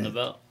or losing the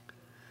belt.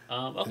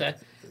 Okay.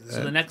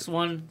 So the next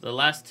one, the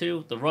last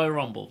two, the Royal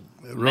Rumble,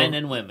 men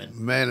and women.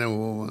 Men and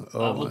women.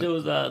 Oh, we'll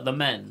do the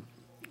men.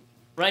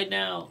 Right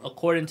now,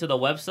 according to the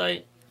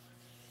website,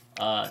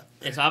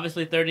 it's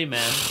obviously 30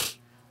 men,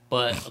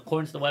 but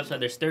according to the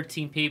website, there's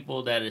 13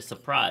 people that is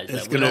surprised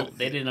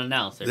they didn't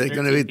announce. They're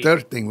going to be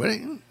 13,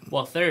 right?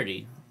 Well,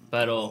 30.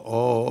 But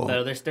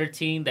there's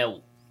 13 that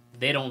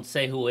they don't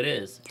say who it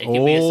is. It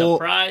could be a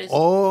surprise.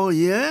 Oh,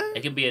 yeah?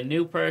 It could be a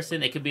new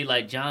person. It could be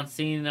like John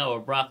Cena or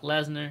Brock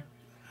Lesnar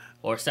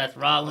or Seth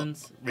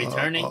Rollins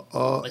returning.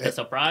 Like a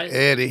surprise.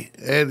 Eddie.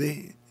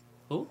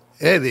 Who?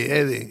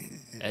 Eddie.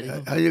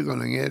 Who? How you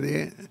going,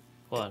 Eddie?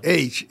 What?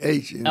 H.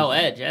 Oh,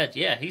 Edge.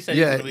 Yeah, he said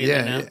he's going to be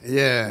there now.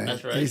 Yeah.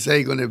 That's right. He said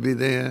he's going to be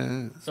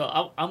there.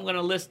 So I'm going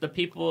to list the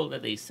people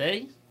that they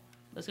say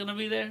that's going to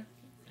be there,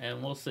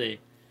 and we'll see.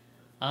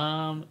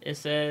 It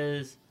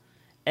says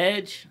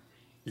Edge,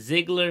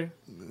 Ziggler,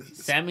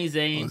 Sami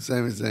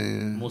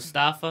Zayn,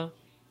 Mustafa,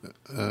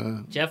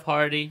 Jeff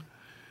Hardy,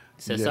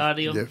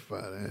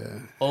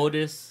 Cesaro,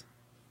 Otis,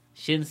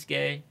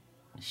 Shinsuke,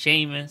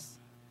 Sheamus,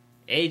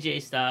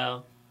 AJ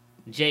Styles,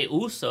 Jey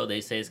Uso. They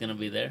say is going to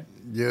be there.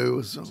 Jey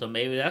Uso. So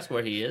maybe that's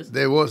where he is.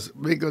 Because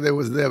they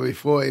was there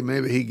before.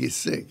 Maybe he gets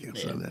sick.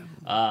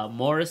 Yeah.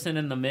 Morrison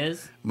and The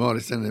Miz.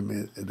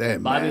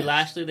 Bobby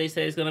Lashley, they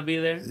say is going to be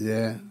there.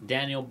 Yeah.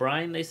 Daniel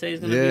Bryan, they say is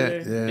going to be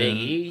there. Yeah. Big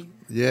E.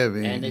 Yeah,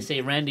 Big And they say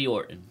Randy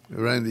Orton.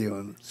 Randy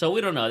Orton. So we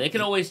don't know. They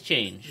can always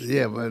change.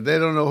 Yeah, but they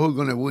don't know who's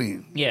going to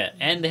win. Yeah,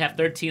 and they have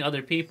 13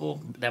 other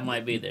people that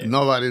might be there.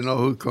 Nobody know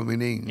who's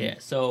coming in. Yeah,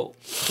 so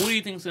who do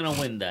you think is going to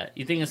win that?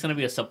 You think it's going to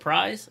be a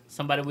surprise?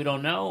 Somebody we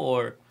don't know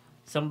or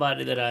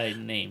somebody that I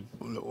name?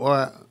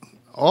 Well,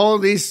 all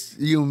this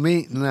you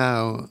meet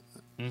now,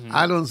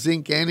 I don't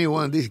think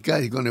this guy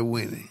is going to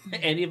win it.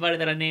 Anybody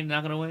that I named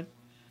not going to win?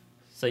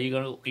 So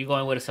you're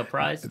going with a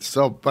surprise? It's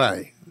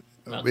surprise.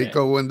 Okay.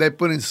 Because when they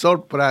put in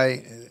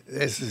surprise,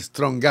 it's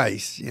strong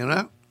guys, you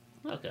know?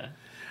 Okay.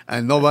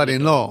 And nobody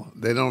know.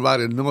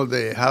 Nobody know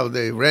how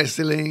they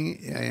wrestling.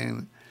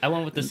 And I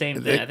went with the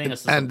same thing. I think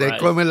it's a surprise. And they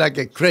coming like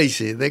a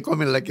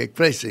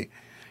crazy.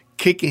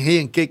 Kicking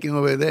here and kicking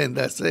over there, and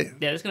that's it.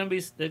 Yeah, there's gonna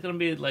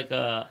be like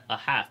a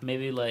half,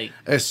 maybe like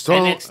a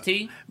strong,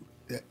 NXT.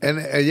 And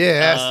yeah,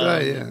 that's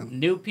right. Yeah,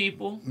 New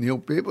people new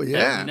people. that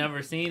Yeah, we've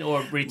never seen,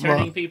 or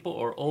returning people,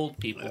 or old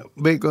people.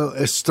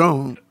 because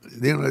Strong,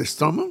 you know,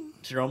 Strowman.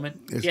 Strowman?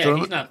 Yeah, Strowman,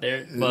 he's not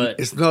there, but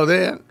it's not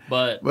there.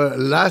 but But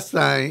last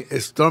time,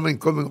 Strowman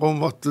coming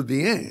almost to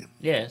the end.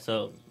 yeah.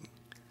 So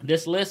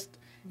this list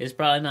is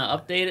probably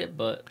not updated,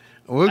 but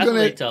We're that's what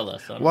gonna. they tell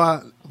us. So.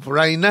 Well,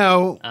 right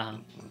now, Uh-huh.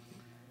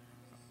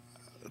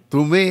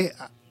 to me,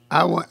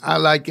 I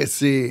like to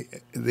see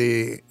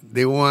the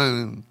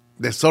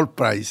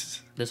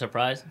surprise. The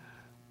surprise.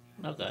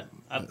 Okay,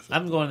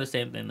 I'm going the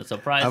same thing. The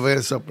surprise. I'm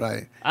very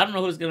surprised. I don't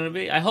know who it's gonna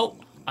be. I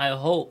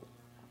hope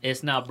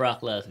it's not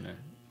Brock Lesnar.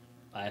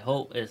 I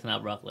hope it's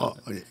not Brock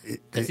Lesnar.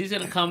 Because he's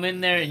going to come in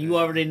there and you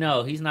already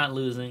know he's not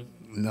losing.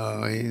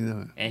 No,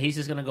 and he's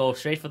just going to go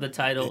straight for the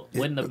title,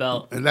 win the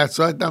belt. And that's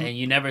right. And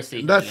you never see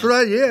him That's again.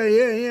 right.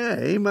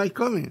 Yeah. He might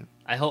come in.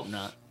 I hope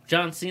not.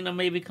 John Cena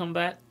maybe come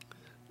back.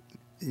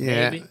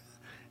 Yeah. Maybe.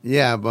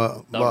 Yeah,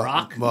 but The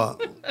Rock.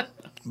 But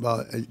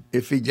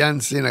if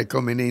John Cena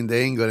coming in,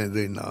 they ain't gonna do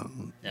it now.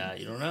 Yeah,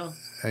 you don't know.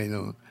 I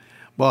know.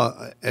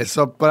 But a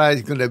surprise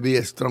is gonna be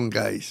a strong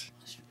guys.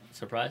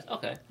 Surprise?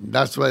 Okay.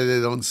 That's why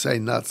they don't say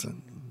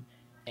nothing.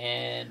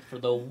 And for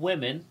the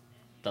women,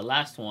 the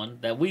last one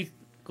that we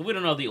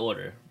don't know the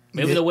order.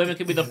 Maybe the women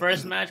could be the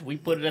first match. We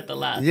put it at the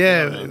last.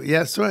 Yeah,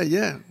 that's right.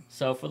 Yeah.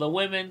 So for the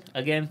women,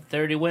 again,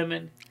 30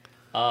 women.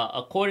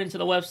 According to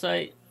the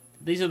website,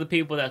 these are the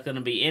people that's going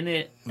to be in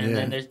it, and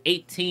then there's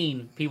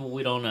 18 people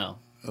we don't know.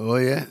 Oh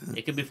yeah.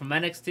 It could be from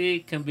NXT.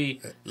 It can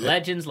be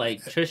legends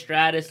like Trish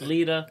Stratus,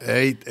 Lita.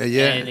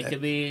 Yeah. And it could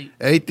be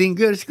 18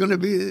 girls gonna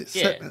be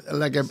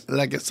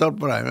like a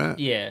surprise, right?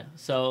 Yeah.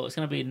 So it's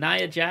gonna be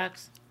Nia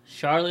Jax,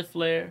 Charlotte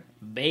Flair,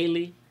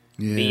 Bayley,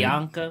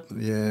 Bianca,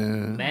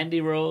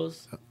 Mandy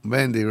Rose,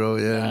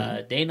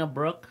 Dana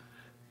Brooke,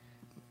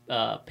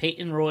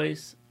 Peyton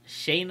Royce,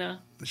 Shayna,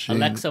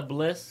 Alexa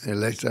Bliss,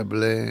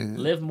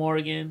 Liv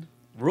Morgan,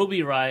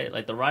 Ruby Riott,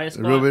 like the Riott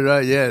Squad, Ruby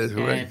Riott, that's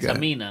and right.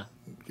 Tamina.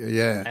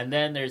 Yeah. And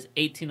then there's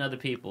 18 other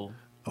people.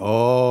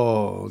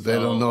 Oh, they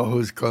don't know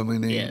who's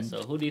coming in. Yeah,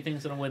 so who do you think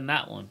is going to win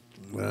that one?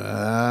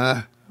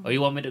 Or you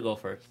want me to go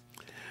first?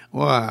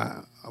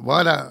 Well,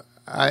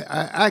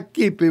 I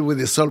keep it with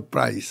the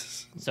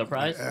surprise.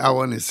 Surprise? I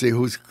want to see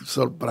who's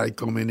surprise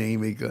coming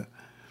in because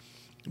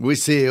we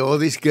see all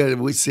these girls,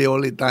 we see all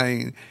the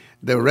time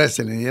the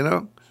wrestling, you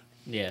know?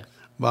 Yeah.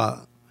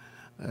 But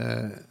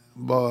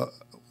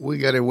we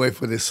got to wait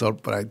for the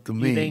surprise to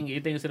me. You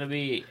think it's going to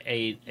be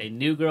a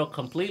new girl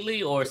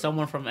completely or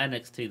someone from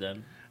NXT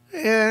then?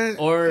 Yeah.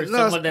 Or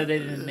someone that they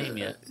didn't name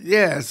yet?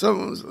 Yeah,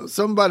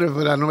 somebody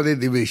for another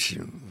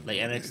division. Like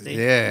NXT?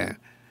 Yeah.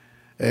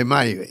 It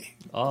might be.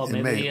 Oh,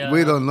 maybe.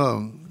 We don't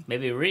know.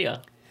 Maybe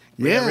Rhea.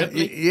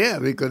 Yeah,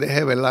 because they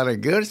have a lot of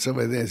girls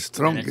over there,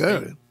 strong NXT.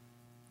 girls.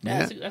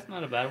 Yeah, that's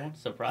not a bad one.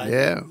 Surprise.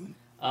 Yeah.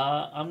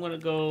 I'm going to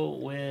go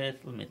with,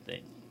 let me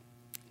think.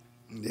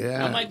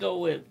 Yeah. I might go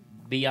with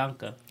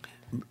Bianca.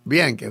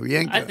 Bianca.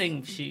 I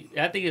think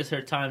it's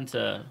her time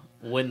to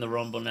win the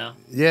Rumble now.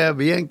 Yeah,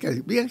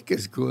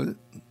 Bianca's good.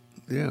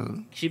 Yeah.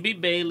 She beat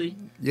Bayley.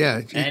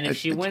 Yeah. And if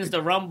she wins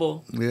the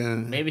Rumble, yeah,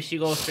 maybe she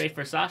goes straight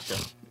for Sasha.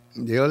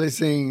 The only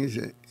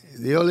thing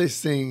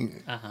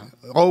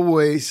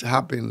always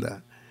happens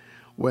that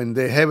when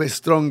they have a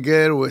strong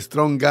girl or a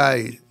strong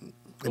guy,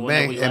 a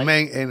man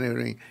in the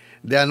ring,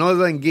 they are not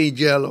going to get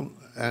yellow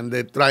and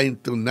they're trying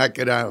to knock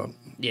it out.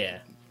 Yeah.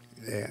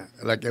 Yeah,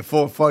 like a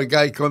 4-4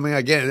 guy coming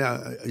again.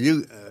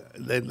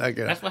 They knock it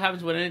out. That's what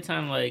happens when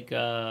anytime like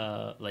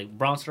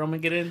Braun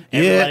Strowman get in,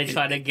 everybody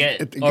try to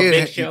get or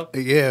Big Show.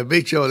 Yeah,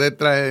 Big Show. They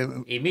try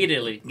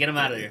immediately get him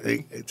out of there.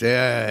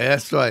 Yeah,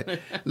 that's right.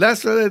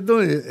 That's what they're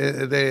doing.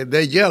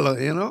 They yellow,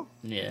 you know.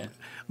 Yeah,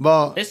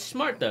 but it's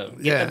smart though.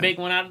 Get the big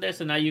one out of there,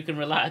 so now you can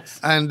relax.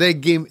 And they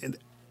do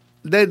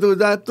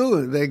that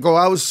too. They go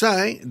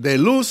outside, they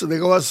lose, they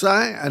go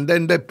outside, and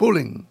then they're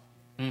pulling.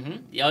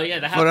 Mm-hmm. Oh yeah,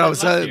 that happened for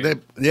outside.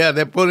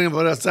 They're pulling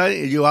for outside.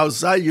 You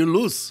outside, you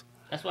lose.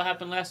 That's what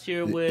happened last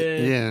year with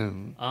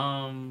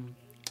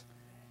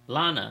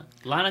Lana.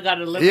 Lana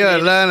got eliminated. Yeah,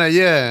 Lana,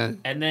 yeah.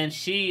 And then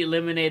she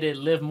eliminated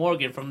Liv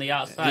Morgan from the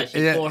outside.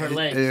 She pulled her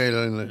legs.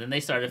 And then they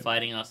started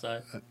fighting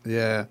outside.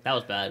 Yeah. That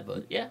was bad,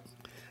 but yeah.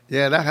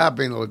 Yeah, that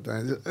happened all the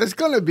time. It's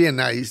going to be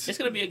nice. It's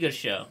going to be a good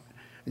show.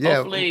 Yeah,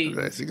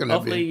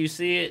 hopefully you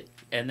see it,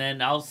 and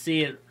then I'll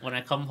see it when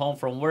I come home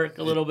from work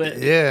a little bit.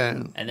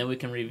 Yeah. And then we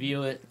can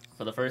review it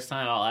for the first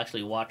time. I'll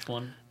actually watch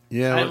one.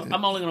 Yeah.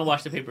 I'm only going to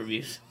watch the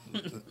pay-per-views.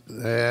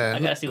 Yeah. I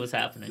got to see what's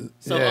happening.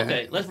 So,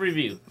 okay, let's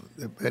review.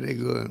 Very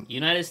good.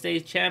 United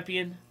States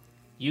champion,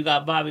 you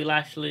got Bobby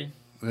Lashley.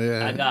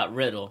 Yeah. I got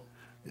Riddle.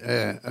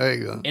 Yeah, there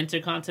you go.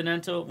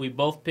 Intercontinental, we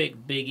both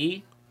picked Big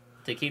E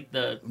to keep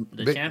the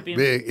champion.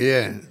 Big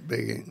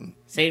E.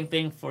 Same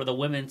thing for the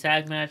women's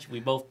tag match. We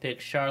both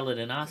picked Charlotte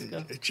and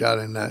Asuka.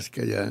 Charlotte and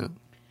Asuka, yeah.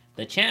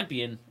 The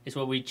champion is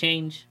where we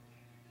change.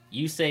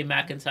 You say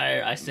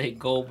McIntyre, I say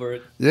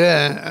Goldberg.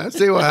 Yeah, I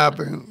see what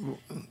happened.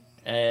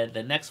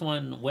 The next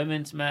one,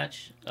 women's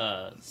match,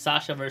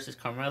 Sasha versus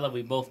Carmella.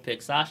 We both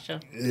picked Sasha.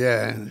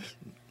 Yeah.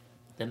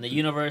 Then the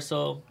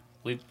Universal,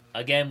 we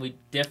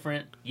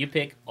different. You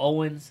pick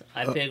Owens,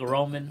 I pick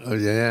Roman, Oh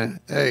yeah,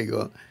 there you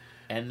go.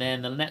 and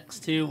then the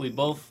next two we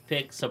both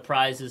pick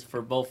surprises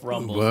for both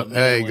Rumbles. Well, the men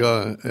there and you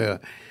women. go. Yeah.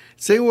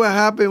 See what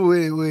happened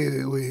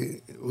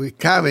with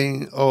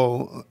Kevin.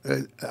 Oh,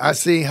 I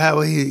see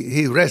how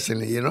he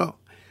wrestling. You know,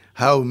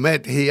 how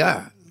mad he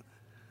are.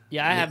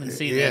 Yeah, I haven't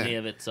seen Yeah. any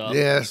of it, so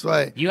Yeah, that's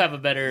right. you have a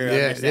better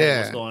understanding of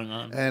what's going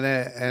on.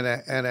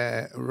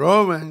 And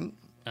Roman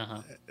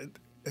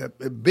Uh-huh.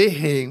 beat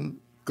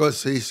him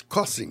because he's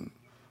cussing.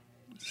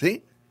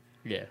 See,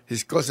 Yeah,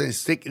 his cousin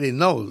stick the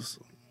nose,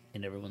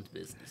 in everyone's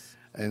business.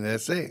 and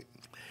that's it.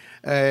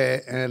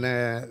 And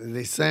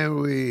the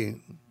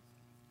same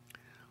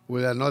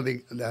with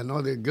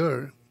another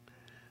girl,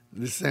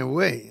 the same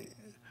way.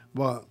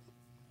 But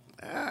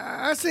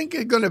I think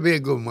it's gonna be a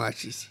good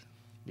matches.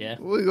 Yeah,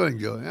 We're gonna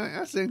enjoy it.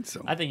 I think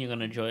so. I think you're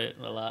gonna enjoy it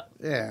a lot.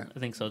 Yeah, I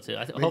think so too.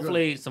 We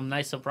Hopefully, some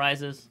nice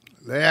surprises.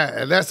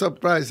 yeah. And that's a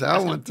surprise. I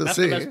want to That's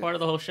see. the best part of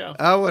the whole show.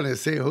 I want to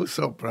see who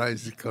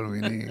surprise is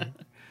coming in.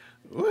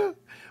 Well,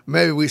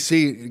 maybe we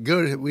see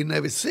girls we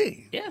never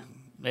see. Yeah,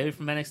 maybe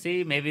from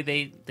NXT. Maybe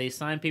they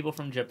sign people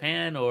from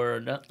Japan or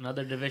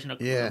another division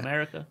of Yeah.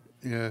 America.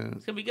 Yeah,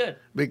 It's gonna be good.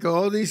 because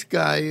all these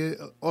guys,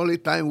 only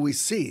time we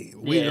see,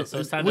 Yeah, so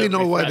it's time we to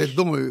know what they're refresh.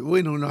 doing.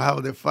 We don't know how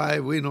they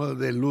fight. We know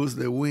they lose,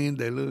 they win,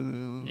 they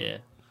lose. Yeah,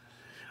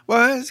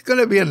 Well, it's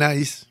gonna be a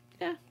nice.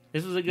 yeah.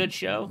 This was a good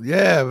show.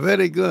 Yeah,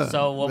 very good.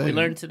 So what we Very-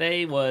 learned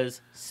today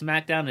was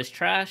SmackDown is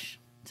trash.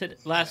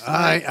 Last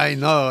night, I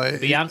know.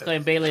 Bianca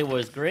and Bayley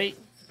was great,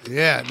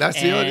 Yeah,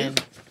 that's the and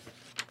other.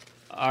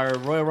 our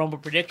Royal Rumble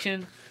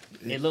prediction.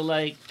 It looked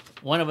like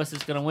one of us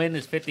is gonna win.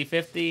 Is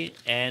 50-50,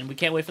 and we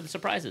can't wait for the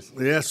surprises.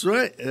 That's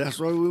right. That's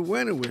what we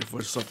went with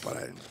for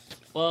surprise.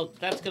 Well,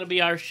 that's gonna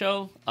be our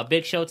show. A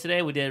big show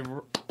today. We did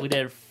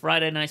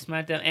Friday Night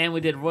Smackdown, and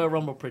we did Royal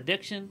Rumble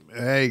prediction.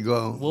 There you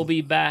go. We'll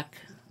be back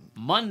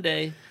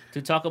Monday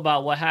to talk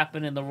about what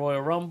happened in the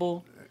Royal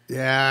Rumble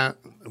Yeah,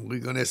 we're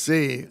gonna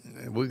see.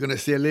 We're gonna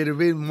see a little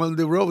bit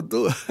Monday Road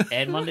too.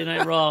 and Monday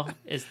Night Raw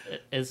is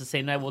the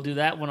same night. We'll do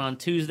that one on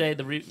Tuesday.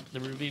 The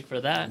review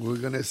for that, We're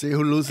gonna see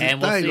who loses and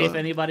we'll see title. if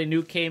anybody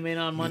new came in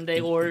on Monday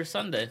or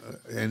Sunday.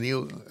 And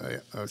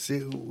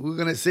see. We're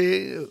gonna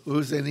see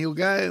who's a new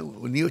guy,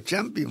 new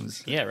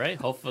champions. Yeah, right.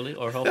 Hopefully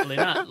or hopefully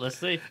not. Let's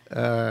see.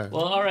 Uh,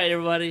 Well, all right,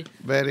 everybody.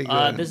 very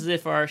good. This is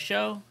it for our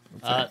show.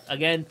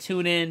 Again,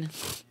 tune in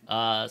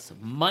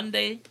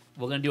Monday.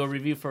 We're going to do a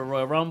review for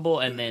Royal Rumble,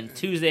 and then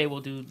Tuesday we'll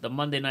do the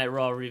Monday Night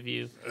Raw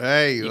review.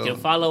 there you You go. can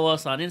follow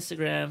us on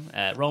Instagram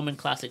at Roman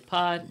Classic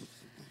Pod.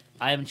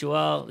 I am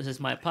Joel. This is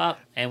my pop,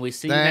 and we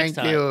see you next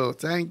time.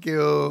 Thank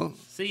you.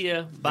 See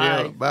ya.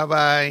 Bye. Bye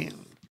bye.